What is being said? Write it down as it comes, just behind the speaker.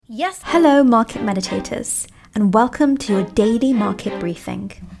Yes, hello market meditators, and welcome to your daily market briefing.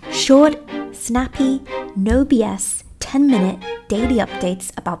 Short, snappy, no BS, 10-minute daily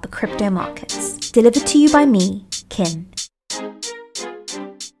updates about the crypto markets. Delivered to you by me, Kin.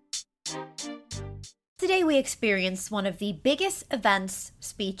 Today we experienced one of the biggest events,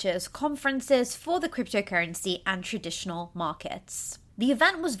 speeches, conferences for the cryptocurrency and traditional markets. The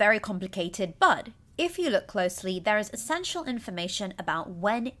event was very complicated, but if you look closely, there is essential information about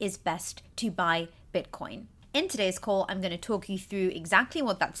when is best to buy Bitcoin. In today's call, I'm going to talk you through exactly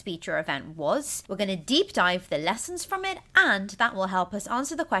what that speech or event was. We're going to deep dive the lessons from it, and that will help us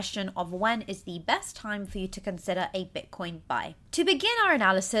answer the question of when is the best time for you to consider a Bitcoin buy. To begin our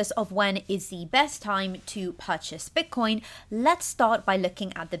analysis of when is the best time to purchase Bitcoin, let's start by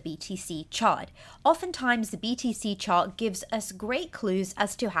looking at the BTC chart. Oftentimes, the BTC chart gives us great clues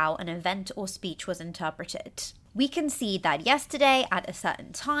as to how an event or speech was interpreted. We can see that yesterday at a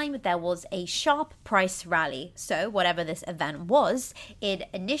certain time there was a sharp price rally. So whatever this event was, it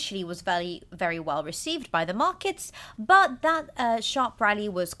initially was very, very well received by the markets, but that sharp rally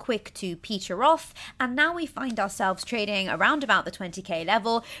was quick to peter off, and now we find ourselves trading around about the 20k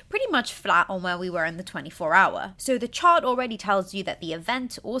level, pretty much flat on where we were in the 24-hour. So the chart already tells you that the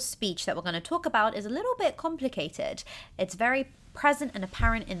event or speech that we're going to talk about is a little bit complicated. It's very present and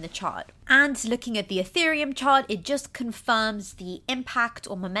apparent in the chart. And looking at the Ethereum chart, it just confirms the impact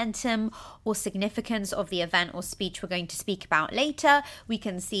or momentum or significance of the event or speech we're going to speak about later. We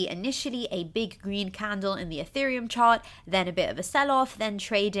can see initially a big green candle in the Ethereum chart, then a bit of a sell-off, then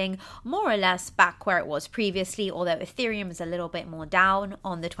trading more or less back where it was previously, although Ethereum is a little bit more down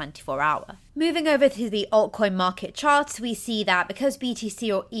on the 24-hour. Moving over to the altcoin market charts, we see that because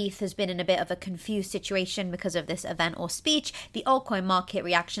BTC or ETH has been in a bit of a confused situation because of this event or speech, the altcoin market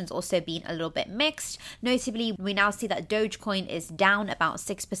reaction's also been a little bit mixed. Notably, we now see that Dogecoin is down about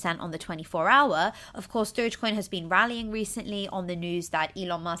 6% on the 24-hour. Of course, Dogecoin has been rallying recently on the news that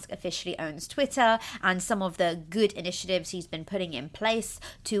Elon Musk officially owns Twitter and some of the good initiatives he's been putting in place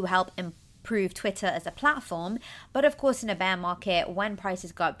to help improve Twitter as a platform. But of course, in a bear market, when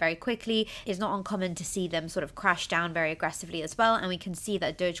prices go up very quickly, it's not uncommon to see them sort of crash down very aggressively as well, and we can see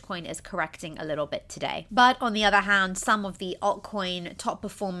that Dogecoin is correcting a little bit today. But on the other hand, some of the altcoin top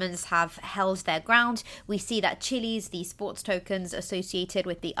performers have held their ground. We see that Chiliz, the sports tokens associated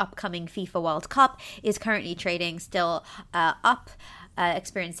with the upcoming FIFA World Cup, is currently trading still up,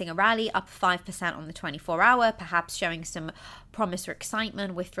 experiencing a rally up 5% on the 24-hour, perhaps showing some promise or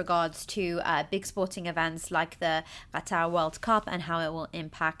excitement with regards to big sporting events like the Qatar World Cup and how it will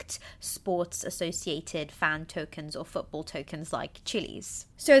impact sports associated fan tokens or football tokens like Chiliz.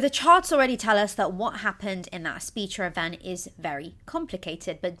 So the charts already tell us that what happened in that speech or event is very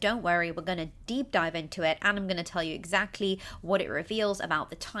complicated, but don't worry, we're going to deep dive into it, and I'm going to tell you exactly what it reveals about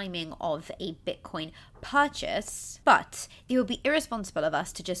the timing of a Bitcoin purchase. But it would be irresponsible of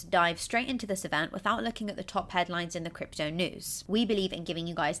us to just dive straight into this event without looking at the top headlines in the crypto news. We believe in giving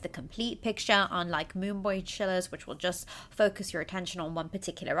you guys the complete picture, unlike Moonboy chillers, which will just focus your attention on one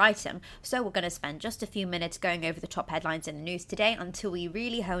particular item. So we're going to spend just a few minutes going over the top headlines in the news today until we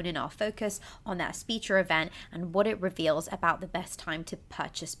really hone in our focus on that speech or event and what it reveals about the best time to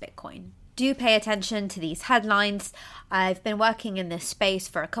purchase Bitcoin. Do pay attention to these headlines. I've been working in this space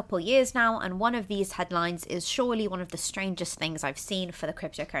for a couple years now, and one of these headlines is surely one of the strangest things I've seen for the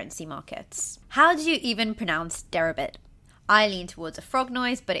cryptocurrency markets. How do you even pronounce Deribit? I lean towards a frog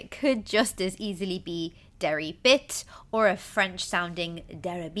noise, but it could just as easily be Deribit or a French-sounding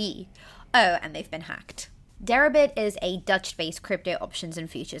Deribit. Oh, and they've been hacked. Deribit is a Dutch-based crypto options and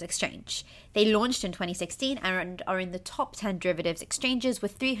futures exchange. They launched in 2016 and are in the top 10 derivatives exchanges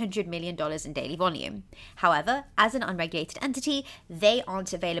with $300 million in daily volume. However, as an unregulated entity, they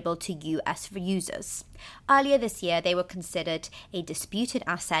aren't available to US users. Earlier this year, they were considered a disputed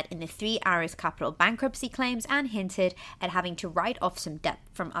asset in the Three Arrows Capital bankruptcy claims and hinted at having to write off some debt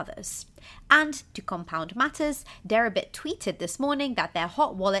from others. And to compound matters, Deribit tweeted this morning that their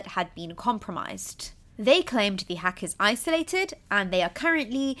hot wallet had been compromised. They claimed the hack is isolated, and they are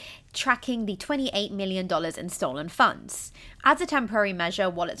currently tracking the $28 million in stolen funds. As a temporary measure,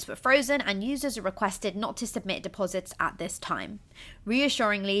 wallets were frozen and users are requested not to submit deposits at this time.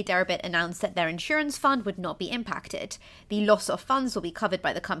 Reassuringly, Deribit announced that their insurance fund would not be impacted. The loss of funds will be covered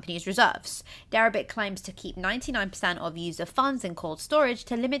by the company's reserves. Deribit claims to keep 99% of user funds in cold storage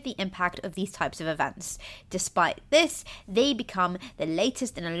to limit the impact of these types of events. Despite this, they become the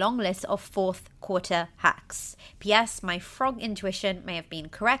latest in a long list of fourth quarter hacks. P.S. My frog intuition may have been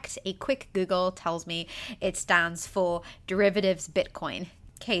correct. A quick Google tells me it stands for Derivatives Bitcoin.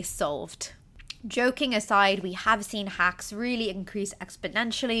 Case solved. Joking aside, we have seen hacks really increase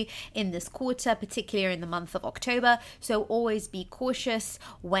exponentially in this quarter, particularly in the month of October. So always be cautious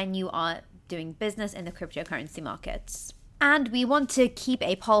when you are doing business in the cryptocurrency markets. And we want to keep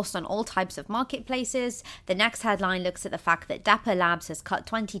a pulse on all types of marketplaces. The next headline looks at the fact that Dapper Labs has cut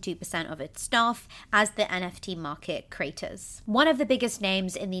 22% of its staff as the NFT market craters. One of the biggest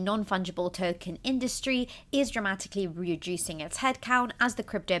names in the non-fungible token industry is dramatically reducing its headcount as the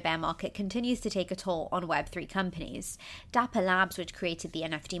crypto bear market continues to take a toll on Web3 companies. Dapper Labs, which created the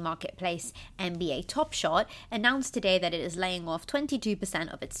NFT marketplace NBA Top Shot, announced today that it is laying off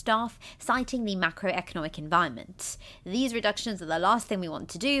 22% of its staff, citing the macroeconomic environment. These reductions are the last thing we want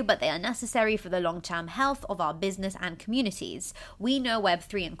to do, but they are necessary for the long-term health of our business and communities. We know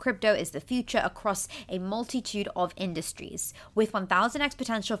Web3 and crypto is the future across a multitude of industries, with 1000x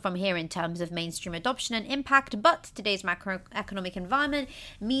potential from here in terms of mainstream adoption and impact, but today's macroeconomic environment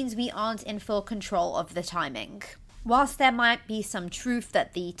means we aren't in full control of the timing. Whilst there might be some truth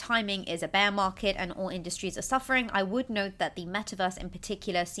that the timing is a bear market and all industries are suffering, I would note that the metaverse in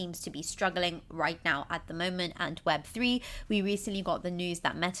particular seems to be struggling right now at the moment, and Web3. We recently got the news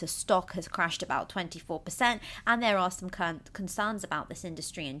that Meta stock has crashed about 24%, and there are some concerns about this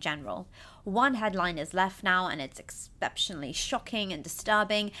industry in general. One headline is left now, and it's exceptionally shocking and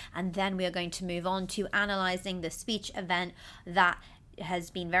disturbing, and then we are going to move on to analyzing the speech event that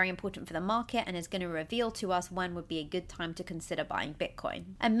has been very important for the market and is going to reveal to us when would be a good time to consider buying Bitcoin.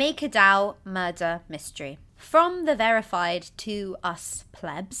 A MakerDAO murder mystery. From the verified to us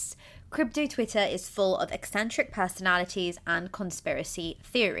plebs, crypto Twitter is full of eccentric personalities and conspiracy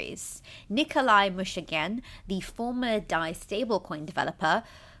theories. Nikolai Mushagin, the former DAI stablecoin developer,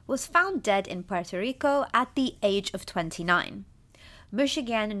 was found dead in Puerto Rico at the age of 29.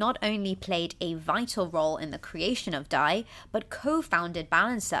 Mushagin not only played a vital role in the creation of DAI, but co-founded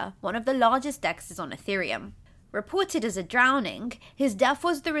Balancer, one of the largest dexes on Ethereum. Reported as a drowning, his death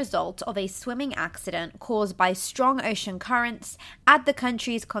was the result of a swimming accident caused by strong ocean currents at the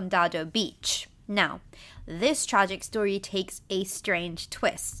country's Condado Beach. Now, this tragic story takes a strange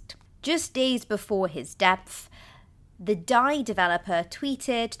twist. Just days before his death, the DAI developer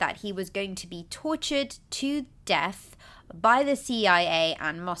tweeted that he was going to be tortured to death by the CIA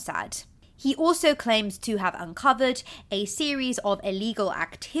and Mossad. He also claims to have uncovered a series of illegal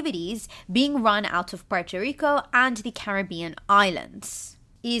activities being run out of Puerto Rico and the Caribbean islands.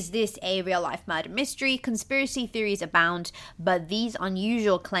 Is this a real-life murder mystery? Conspiracy theories abound, but these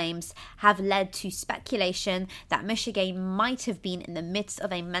unusual claims have led to speculation that Mushagin might have been in the midst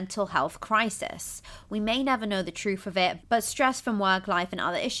of a mental health crisis. We may never know the truth of it, but stress from work life and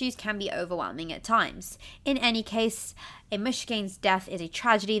other issues can be overwhelming at times. In any case, Mushagin's death is a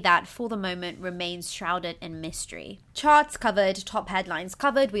tragedy that, for the moment, remains shrouded in mystery. Charts covered, top headlines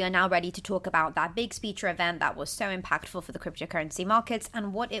covered. We are now ready to talk about that big speech event that was so impactful for the cryptocurrency markets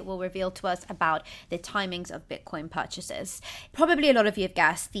and what it will reveal to us about the timings of Bitcoin purchases. Probably a lot of you have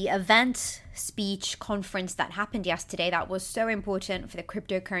guessed the event, speech, conference that happened yesterday that was so important for the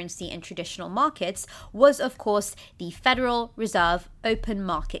cryptocurrency and traditional markets was, of course, the Federal Reserve Open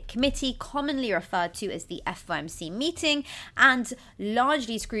Market Committee, commonly referred to as the FOMC meeting, and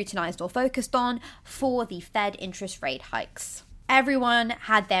largely scrutinized or focused on for the Fed interest rate hikes. Everyone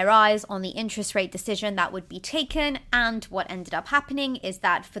had their eyes on the interest rate decision that would be taken, and what ended up happening is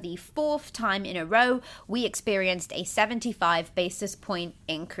that for the fourth time in a row, we experienced a 75 basis point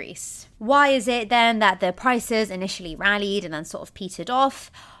increase. Why is it then that the prices initially rallied and then sort of petered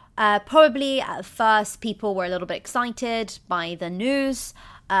off? Probably at first people were a little bit excited by the news,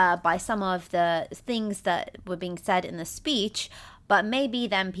 by some of the things that were being said in the speech, but maybe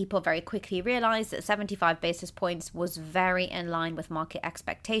then people very quickly realized that 75 basis points was very in line with market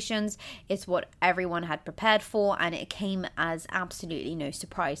expectations. It's what everyone had prepared for, and it came as absolutely no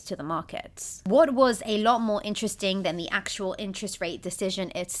surprise to the markets. What was a lot more interesting than the actual interest rate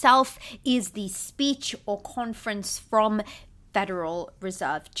decision itself is the speech or conference from Federal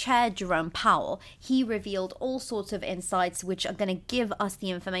Reserve Chair Jerome Powell. He revealed all sorts of insights which are going to give us the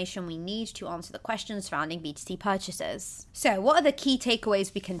information we need to answer the questions surrounding BTC purchases. So, what are the key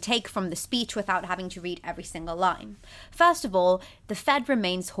takeaways we can take from the speech without having to read every single line? First of all, the Fed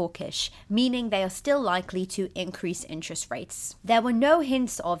remains hawkish, meaning they are still likely to increase interest rates. There were no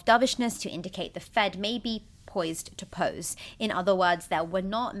hints of dovishness to indicate the Fed may be poised to pose. In other words, there were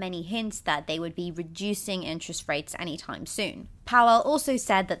not many hints that they would be reducing interest rates anytime soon. Powell also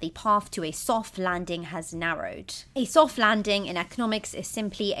said that the path to a soft landing has narrowed. A soft landing in economics is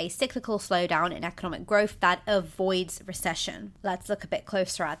simply a cyclical slowdown in economic growth that avoids recession. Let's look a bit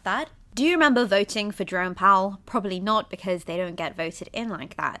closer at that. Do you remember voting for Jerome Powell? Probably not, because they don't get voted in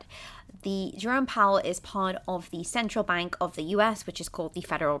like that. Jerome Powell is part of the central bank of the US, which is called the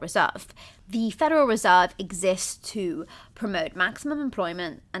Federal Reserve. The Federal Reserve exists to promote maximum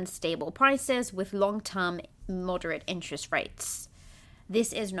employment and stable prices with long-term moderate interest rates.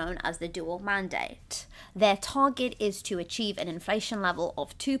 This is known as the dual mandate. Their target is to achieve an inflation level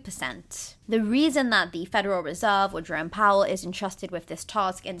of 2%. The reason that the Federal Reserve or Jerome Powell is entrusted with this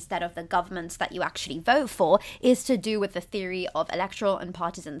task instead of the governments that you actually vote for is to do with the theory of electoral and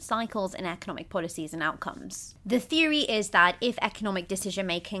partisan cycles in economic policies and outcomes. The theory is that if economic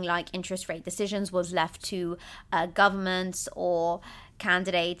decision-making like interest rate decisions was left to governments or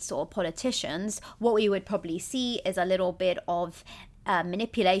candidates or politicians, what we would probably see is a little bit of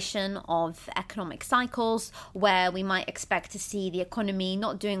manipulation of economic cycles, where we might expect to see the economy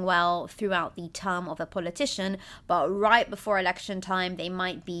not doing well throughout the term of a politician, but right before election time they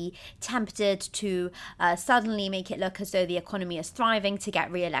might be tempted to suddenly make it look as though the economy is thriving to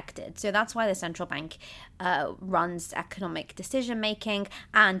get re-elected. So that's why the central bank runs economic decision making,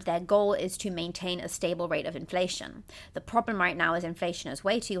 and their goal is to maintain a stable rate of inflation. The problem right now is inflation is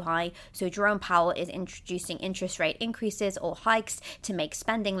way too high, so Jerome Powell is introducing interest rate increases or hikes to make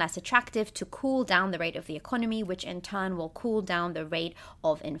spending less attractive, to cool down the rate of the economy, which in turn will cool down the rate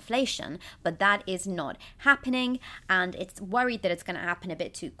of inflation. But that is not happening, and it's worried that it's going to happen a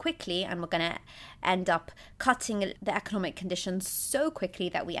bit too quickly, and we're going to end up cutting the economic conditions so quickly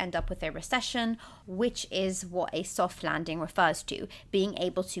that we end up with a recession, which is what a soft landing refers to, being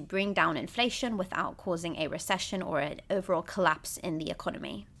able to bring down inflation without causing a recession or an overall collapse in the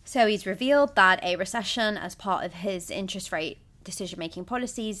economy. So he's revealed that a recession as part of his interest rate decision-making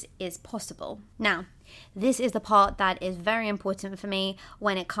policies is possible. Now, this is the part that is very important for me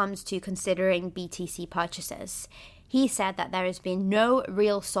when it comes to considering BTC purchases. He said that there has been no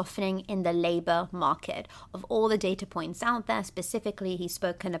real softening in the labor market. Of all the data points out there, specifically, he's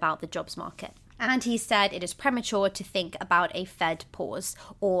spoken about the jobs market. And he said it is premature to think about a Fed pause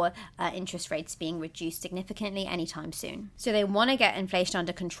or interest rates being reduced significantly anytime soon. So they want to get inflation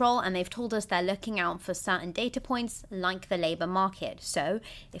under control, and they've told us they're looking out for certain data points like the labor market. So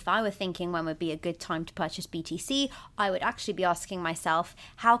if I were thinking when would be a good time to purchase BTC, I would actually be asking myself,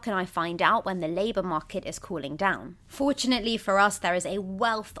 how can I find out when the labor market is cooling down? Fortunately for us, there is a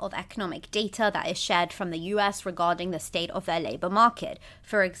wealth of economic data that is shared from the US regarding the state of their labor market.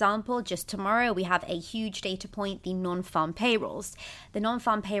 For example, just tomorrow, we have a huge data point, the non-farm payrolls. The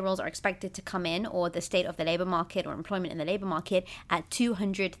non-farm payrolls are expected to come in, or the state of the labor market or employment in the labor market, at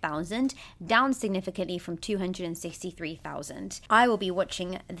 200,000, down significantly from 263,000. I will be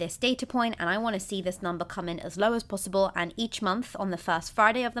watching this data point, and I want to see this number come in as low as possible. And each month on the first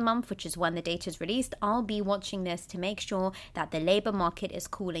Friday of the month, which is when the data is released, I'll be watching this to make sure that the labor market is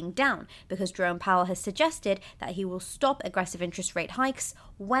cooling down, because Jerome Powell has suggested that he will stop aggressive interest rate hikes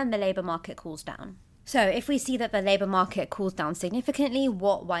when the labor market cools down. So if we see that the labor market cools down significantly,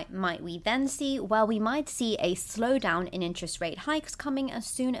 what might we then see? Well, we might see a slowdown in interest rate hikes coming as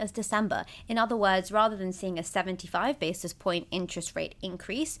soon as December. In other words, rather than seeing a 75 basis point interest rate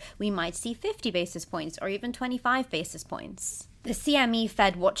increase, we might see 50 basis points or even 25 basis points. The CME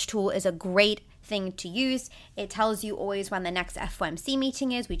Fed Watch tool is a great thing to use. It tells you always when the next FOMC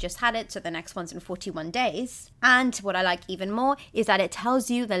meeting is. We just had it, so the next one's in 41 days. And what I like even more is that it tells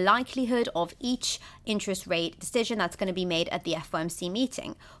you the likelihood of each interest rate decision that's going to be made at the FOMC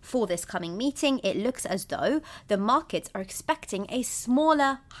meeting. For this coming meeting, it looks as though the markets are expecting a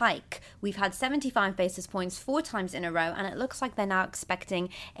smaller hike. We've had 75 basis points 4 times in a row, and it looks like they're now expecting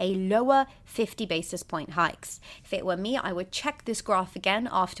a lower 50 basis point hikes. If it were me, I would check this graph again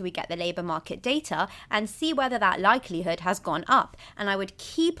after we get the labor market data and see whether that likelihood has gone up. And I would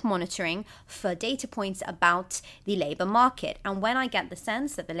keep monitoring for data points about the labor market. And when I get the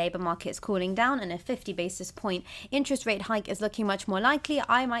sense that the labor market is cooling down and a 50 basis point interest rate hike is looking much more likely,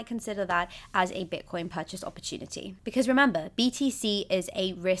 I might consider that as a Bitcoin purchase opportunity. Because remember, BTC is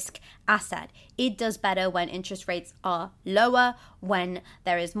a risk asset. It does better when interest rates are lower, when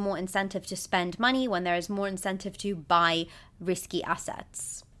there is more incentive to spend money, when there is more incentive to buy risky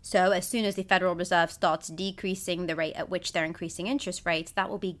assets. So as soon as the Federal Reserve starts decreasing the rate at which they're increasing interest rates, that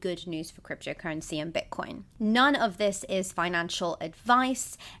will be good news for cryptocurrency and Bitcoin. None of this is financial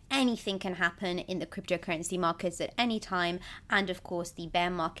advice. Anything can happen in the cryptocurrency markets at any time. And of course, the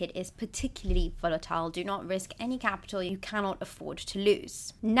bear market is particularly volatile. Do not risk any capital you cannot afford to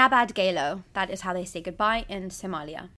lose. Nabad Gelo, that is how they say goodbye in Somalia.